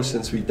of Hollows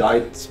since we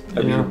died.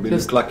 I mean, Yeah. we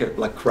look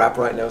like crap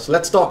right now. So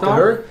let's talk to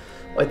her,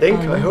 I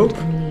think, I hope.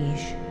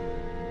 Liege.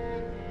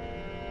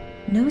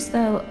 Knowest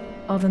thou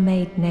of a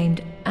maid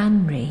named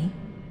Anri?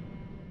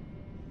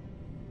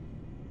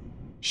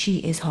 She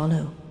is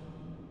hollow,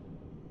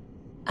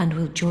 and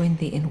will join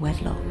thee in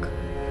wedlock.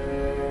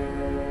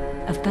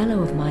 A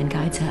fellow of mine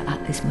guides her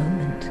at this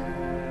moment.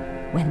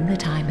 When the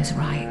time is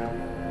ripe,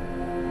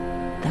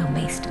 thou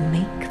mayst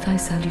make thy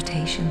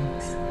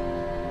salutations.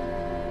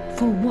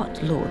 For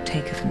what lord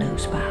taketh no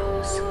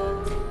spouse?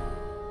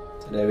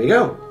 So there we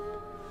go.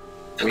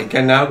 We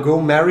can now go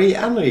marry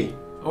Anri.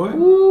 Oh yeah.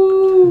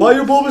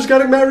 Bayou Bob is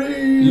getting married!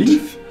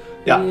 Leave?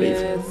 Yeah, leave.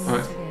 Yes.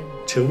 Alright.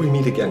 Till we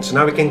meet again. So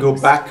now we can go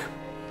back,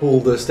 pull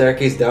the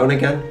staircase down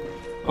again.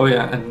 Oh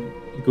yeah, and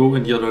go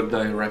in the other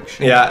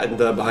direction. Yeah, and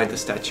behind the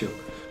statue.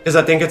 Because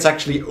I think it's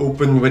actually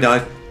open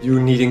without you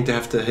needing to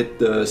have to hit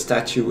the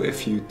statue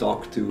if you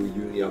talk to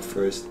Yuria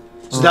first.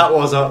 So that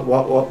was that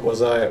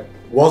was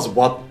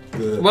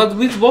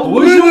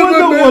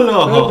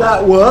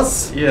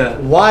Yeah.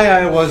 why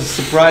I was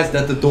surprised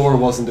that the door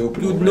wasn't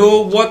open. You already.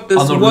 know what is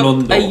Anor what,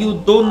 Londo. and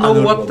you don't know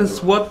Anor what Londo.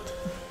 is what.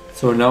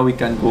 So now we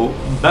can go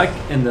back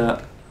in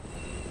the.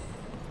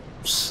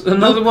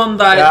 Another one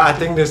died. Yeah, I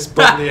think there's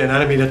probably an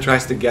enemy that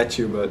tries to get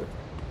you, but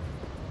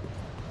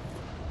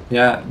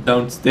Yeah,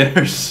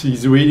 downstairs.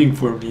 He's waiting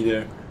for me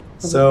there.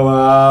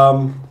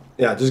 so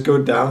yeah, just go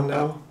down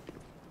now,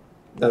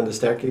 down the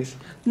staircase.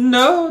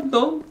 No,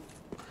 don't.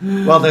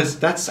 Well,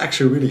 that's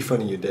actually really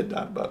funny you did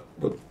that, but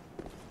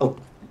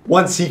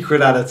one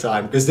secret at a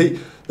time, because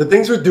the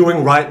things we're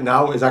doing right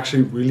now is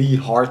actually really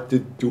hard to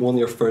do on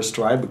your first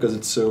try because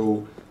it's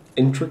so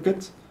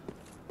intricate.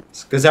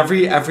 Because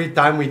every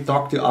time we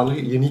talk to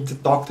Anri, you need to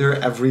talk to her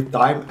every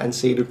time and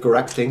say the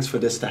correct things for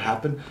this to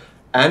happen,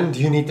 and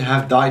you need to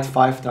have died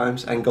 5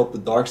 times and got the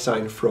dark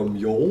sign from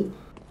Yol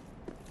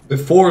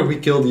before we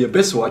kill the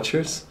Abyss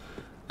Watchers,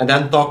 and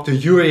then talk to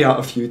Yuria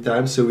a few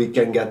times so we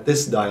can get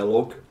this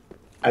dialogue.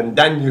 And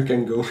then you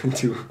can go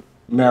into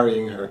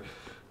marrying her.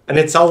 And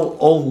it's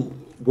all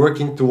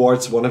working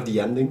towards one of the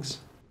endings.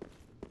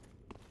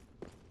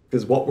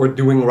 Because what we're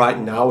doing right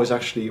now is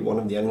actually one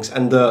of the endings.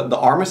 And the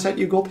armor set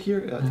you got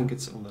here, I think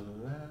it's on the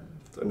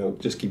left. Oh, no,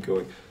 just keep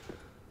going.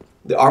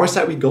 The armor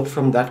set we got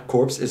from that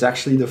corpse is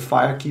actually the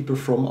Firekeeper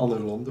from Anor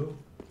Londo.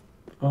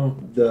 Oh.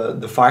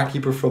 The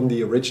Firekeeper from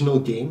the original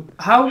game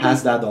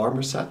has that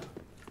armor set.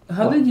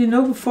 How did you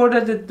know before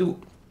that it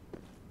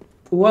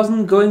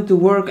wasn't going to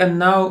work, and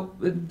now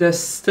there's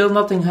still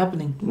nothing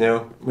happening?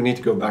 No, we need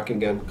to go back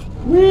again.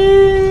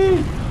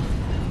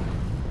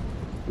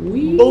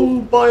 We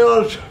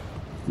Bonfire!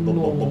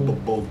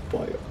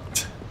 Bonfire.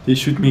 They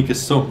should make a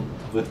song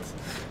of it.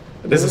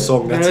 It is a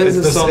song. That's it.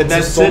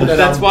 that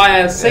That's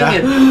why I sing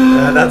it.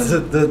 That's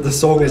it. The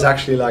song is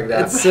actually like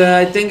that. It's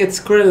I think it's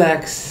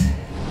Skrillex.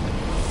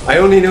 I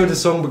only know the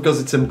song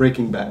because it's in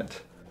Breaking Bad.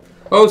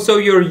 Oh, so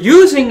you're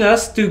using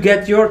us to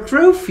get your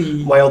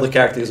trophy? My other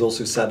character is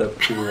also set up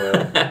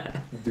to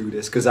do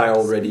this because I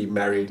already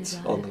married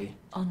Henri.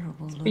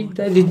 Honorable Speak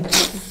Lord.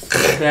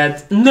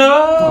 that.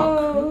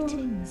 No!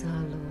 Greetings,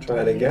 our Lord. Try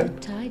it again.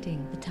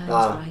 Tiding, the time's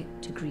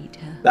right to greet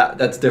her.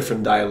 That's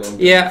different dialogue.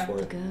 Yeah.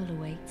 The girl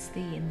awaits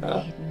thee in the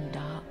hidden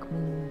dark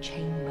moon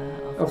chamber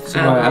Of So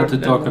I have to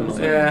talk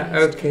another. Yeah,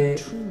 okay.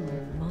 true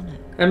monarch.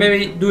 And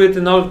maybe do it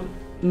another.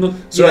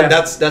 So and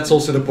that's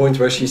also the point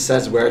where she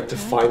says where to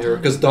find her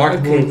because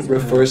Dark Moon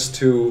refers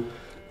to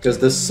because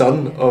the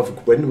son of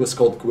Gwyn was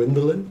called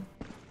Gwyndolin,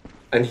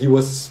 and he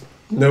was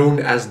known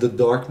as the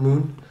Dark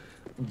Moon.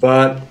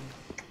 But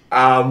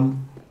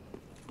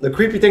the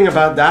creepy thing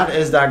about that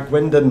is that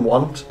Gwyn didn't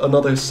want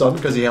another son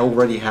because he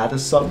already had a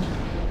son.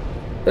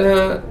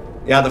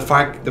 Yeah, the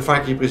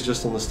firekeeper is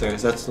just on the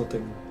stairs. That's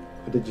nothing.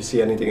 Did you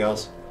see anything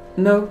else?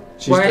 No.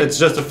 It's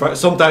just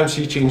sometimes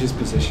she changes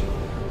position.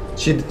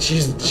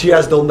 She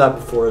has done that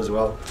before as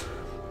well.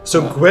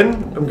 So Gwyn,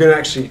 I'm gonna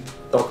actually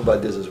talk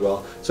about this as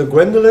well. So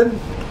Gwyndolin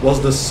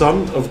was the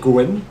son of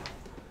Gwyn,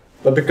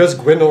 but because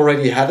Gwyn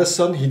already had a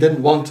son, he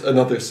didn't want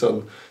another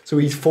son. So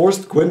he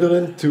forced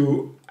Gwyndolin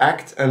to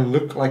act and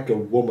look like a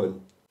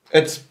woman.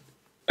 It's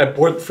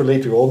important for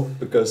later on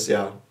because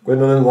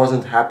Gwyndolin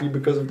wasn't happy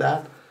because of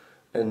that,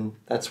 and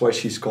that's why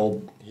she's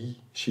called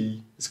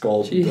she is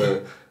called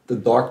the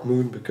Dark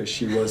Moon because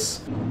she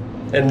was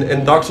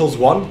in Dark Souls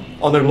 1.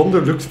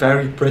 Anorlonder looked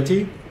very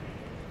pretty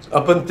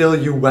up until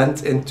you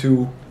went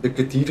into the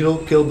cathedral,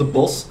 killed the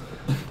boss,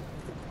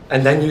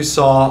 and then you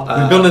saw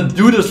we're gonna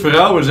do this for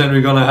hours and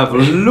we're gonna have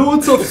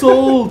loads of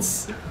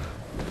souls.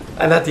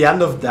 And at the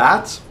end of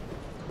that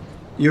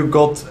you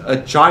got a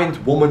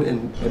giant woman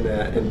in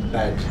bed,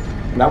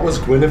 and that was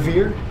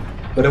Guinevere,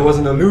 but it was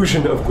an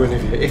illusion of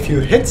Guinevere. If you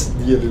hit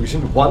the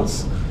illusion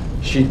once,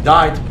 she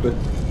died but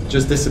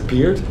just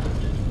disappeared,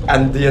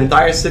 and the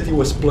entire city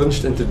was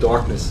plunged into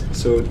darkness.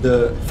 So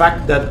the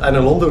fact that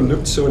Anorlonder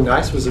looked so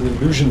nice was an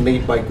illusion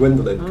made by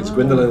Gwyndolin, because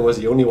Gwyndolin was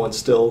the only one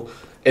still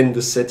in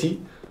the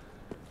city.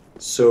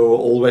 So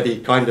already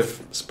kind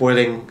of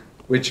spoiling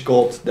which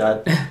god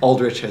that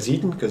Aldrich has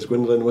eaten, because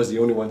Gwyndolin was the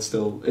only one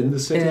still in the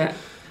city. Yeah.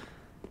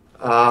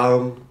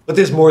 But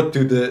there's more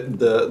to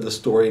the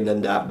story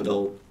than that, but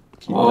I'll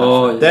keep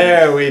Oh, that.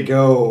 There we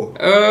go.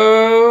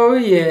 Oh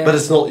yeah. But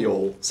it's not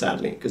Yol,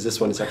 sadly, because this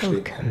one is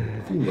actually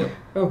female.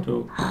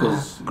 So,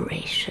 because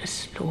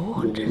Gracious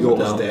Lord, Yol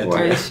is dead.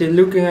 Why is she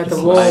looking at the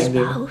your wall?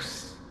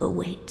 spouse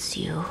awaits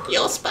you.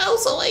 Your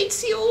spouse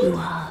awaits You you.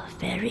 are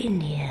very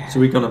near. so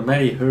we're gonna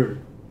marry her.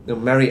 No,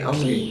 marry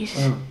Andri.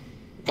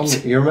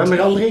 Please, You remember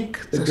Andri?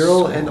 The the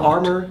girl in sword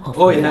armor? of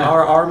Oh, in yeah.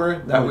 our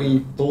armor that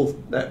we told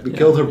that we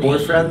killed her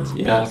boyfriend.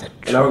 Yeah.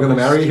 And now we're gonna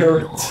marry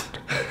her.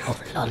 Of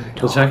London.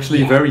 It's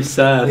actually very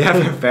sad.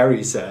 Yeah,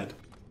 very sad.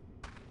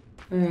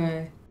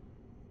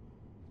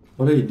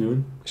 What are you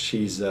doing?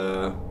 She's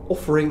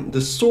offering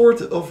the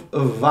sword of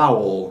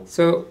Avowal.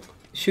 So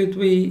should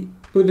we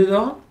put it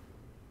on?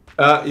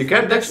 You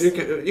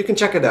can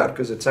check it out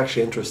because it's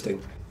actually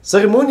interesting.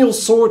 Ceremonial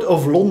Sword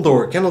of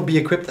Londor cannot be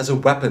equipped as a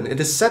weapon. It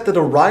is said that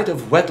a rite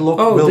of wedlock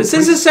Oh, will this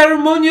is a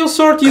ceremonial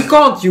sword you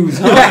can't use,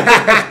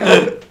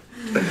 huh?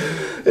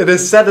 It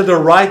is said that a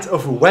rite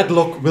of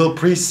wedlock will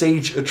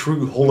presage a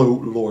true hollow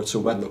lord. So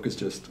wedlock is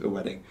just a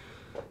wedding.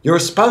 Your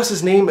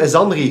spouse's name is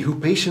Andri, who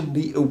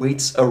patiently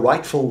awaits a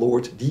rightful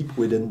lord deep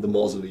within the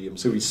mausoleum.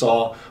 So we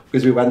saw,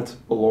 because we went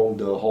along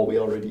the hallway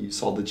already, you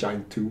saw the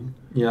giant tomb.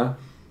 Yeah.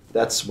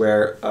 That's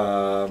where,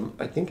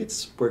 I think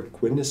it's where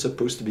Gwyn is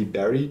supposed to be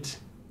buried.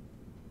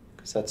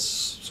 Because that's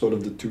sort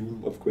of the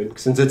tomb of Gwyn.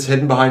 Since it's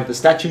hidden behind the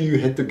statue you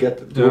hit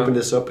to open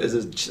this up is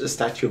a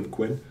statue of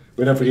Gwyn.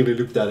 We never really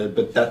looked at it,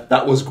 but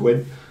that was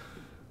Gwyn.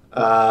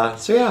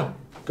 So yeah,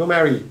 go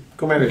marry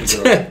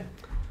the girl.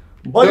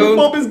 Buddy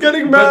Bob is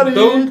getting married!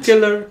 But don't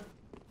kill her.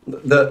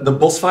 The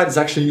boss fight is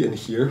actually in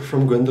here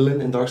from Gwyndolin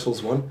in Dark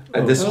Souls 1.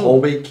 And this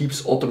hallway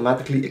keeps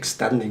automatically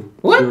extending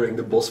during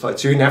the boss fight.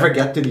 So you never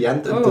get to the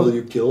end until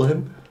you kill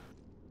him.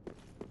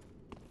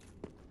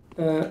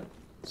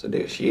 So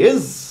there she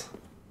is.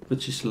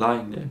 But she's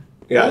lying there.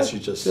 Yeah, What she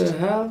just... the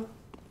hell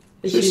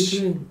is she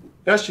doing?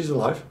 Yeah, she's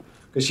alive.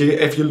 Because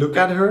if you look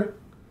at her,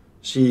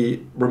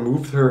 she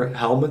removed her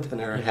helmet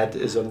and her head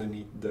is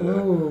underneath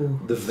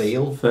the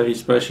veil. Very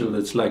special.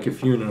 It's like a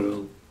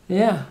funeral.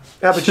 Yeah.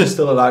 Yeah, but she's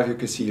still alive. You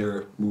can see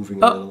her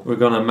moving a little. We're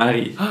gonna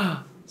marry.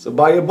 So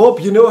by a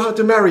Bob, you know how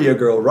to marry a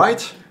girl,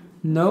 right?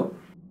 No.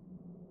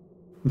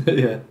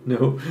 Yeah,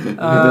 no.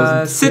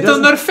 Sit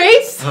on her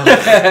face?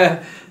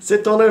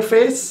 Sit on her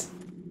face.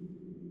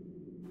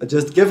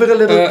 Just give her a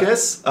little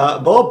kiss.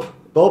 Bob,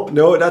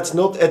 no, that's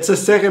not. It's a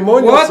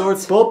ceremonial What?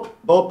 sword.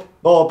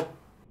 Bob.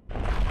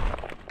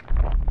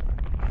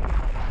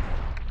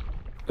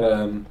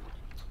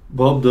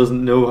 Bob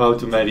doesn't know how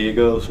to marry a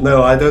girl.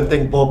 No, I don't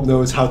think Bob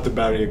knows how to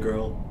marry a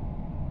girl.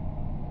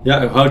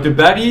 Yeah, how to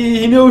marry?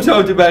 He knows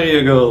how to marry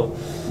a girl.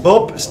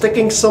 Bob,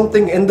 sticking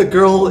something in the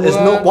girl is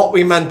not what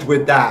we meant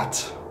with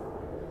that.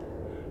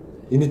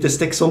 You need to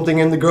stick something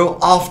in the girl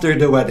after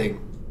the wedding.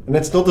 And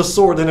it's not a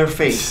sword in her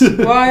face.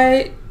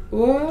 Why?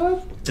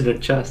 What? In her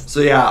chest. So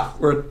yeah,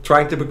 we're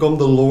trying to become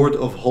the Lord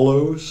of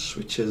Hollows,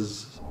 which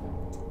is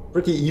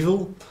pretty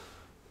evil.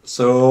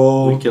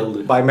 So We killed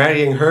it. by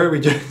marrying her, we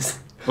just...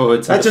 Oh,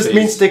 it's that just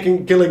means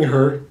killing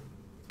her.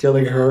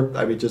 Killing her,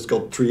 and we just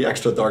got 3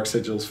 extra dark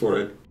sigils for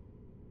it.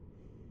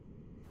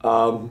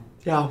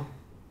 Yeah.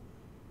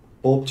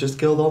 Bob just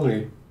killed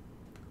Henri.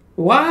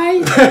 Why?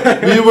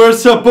 We were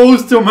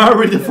supposed to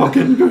marry the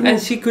fucking girl.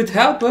 And she could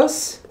help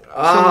us.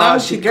 Ah, now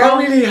she she can't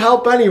can't- really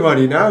help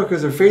anybody now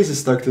because her face is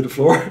stuck to the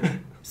floor.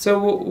 So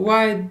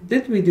why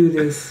did we do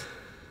this?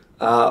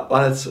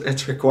 Well,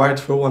 it's required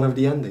for one of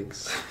the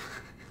endings.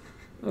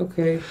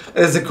 Okay.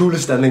 It's the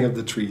coolest ending of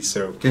the tree,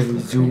 so... Can we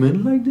zoom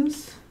in like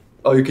this?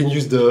 Oh, you can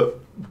use the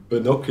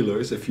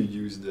binoculars if you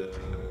use the...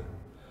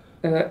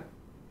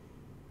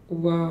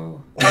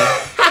 Wow.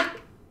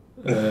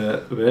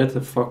 Where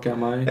the fuck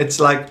am I?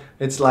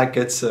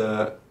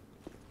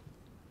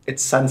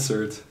 It's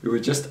censored. You were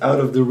just out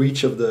of the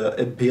reach of the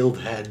impaled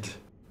head.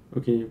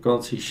 Okay, you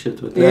can't see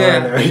shit with No,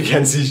 that. Yeah. no, you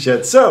can't see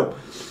shit. So,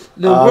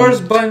 The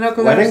worst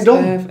binoculars wedding I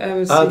done. have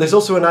ever seen. There's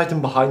also an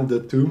item behind the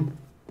tomb.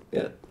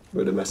 Yeah,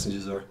 where the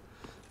messages are.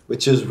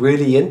 Which is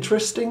really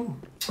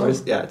interesting.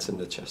 Yeah, it's in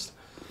the chest.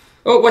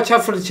 Oh, watch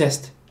out for the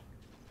chest.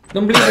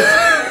 Don't believe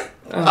it.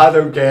 I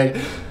don't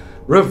care.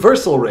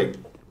 Reversal ring.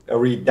 I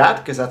read that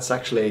because that's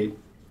actually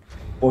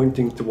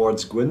pointing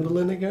towards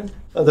Gwendolyn again.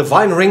 A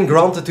divine ring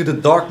granted to the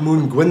Dark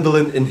Moon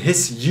Gwendolyn in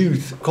his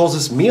youth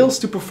causes males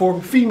to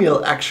perform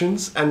female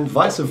actions and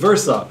vice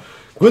versa.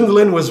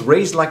 Gwendolyn was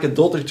raised like a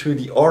daughter through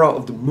the aura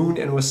of the moon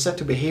and was said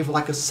to behave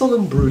like a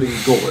sullen brooding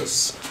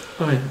goddess.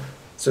 Oh, yeah.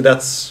 So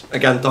that's,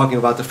 again, talking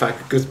about the fact,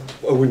 because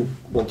I wouldn't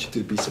want you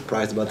to be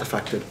surprised about the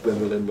fact that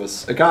Gwendolyn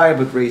was a guy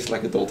but raised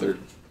like a daughter.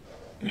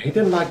 He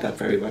didn't like that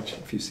very much.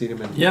 If you've seen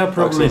him in Yeah, Dark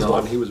probably Souls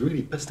not. 1, he was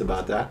really pissed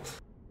about that.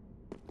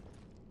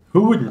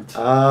 Who wouldn't?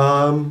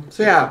 So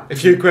yeah,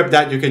 if you equip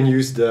that, you can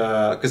use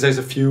the, because there's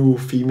a few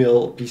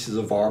female pieces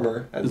of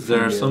armor. And Is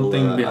there female,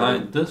 something I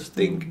behind don't this?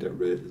 think there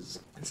is.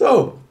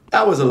 So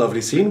that was a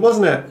lovely scene,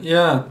 wasn't it?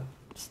 Yeah.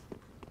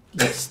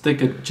 Let's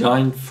stick a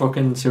giant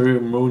fucking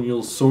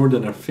ceremonial sword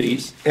in her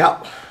face.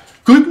 Yeah.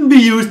 Couldn't be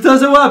used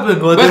as a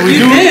weapon. What But did we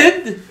you do?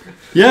 did!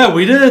 Yeah,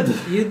 we did.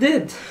 You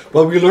did.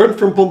 Well, we learned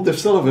from Pontiff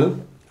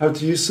Sullivan how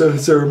to use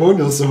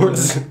ceremonial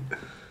swords.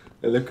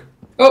 And look.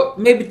 Oh,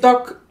 maybe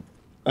talk.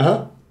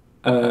 Uh-huh.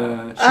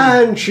 Uh,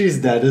 And she's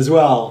dead as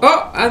well.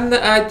 Oh, and the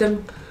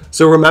item.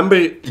 So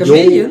remember,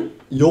 Chameleon?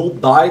 Yol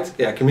died.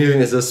 Yeah,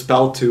 chameleon is a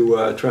spell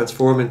to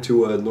transform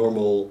into a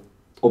normal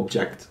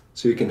object,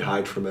 so you can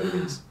hide from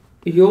enemies.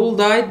 You all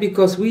died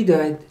because we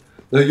died.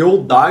 No,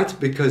 Yol died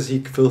because he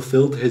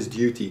fulfilled his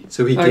duty.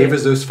 So he Oh, gave yeah.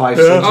 us those 5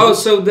 Yeah. sigils. Oh,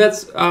 so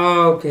that's...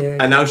 Oh, okay.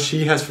 And now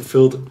she has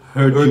fulfilled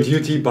Her her duty.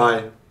 duty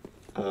by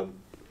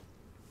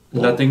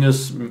letting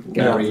us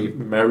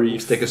marry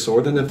stick a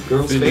sword in the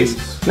girl's Phillies.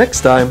 face.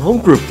 Next time on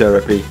group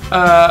therapy.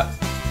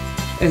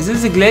 Is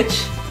this a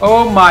glitch?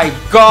 Oh my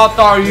god,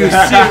 are you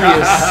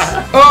serious?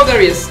 Oh,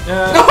 there he is.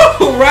 Yeah.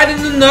 No, right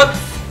in the nut.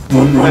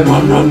 Run, run,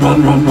 run, run,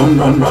 run, run, run,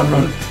 run, run,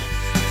 run.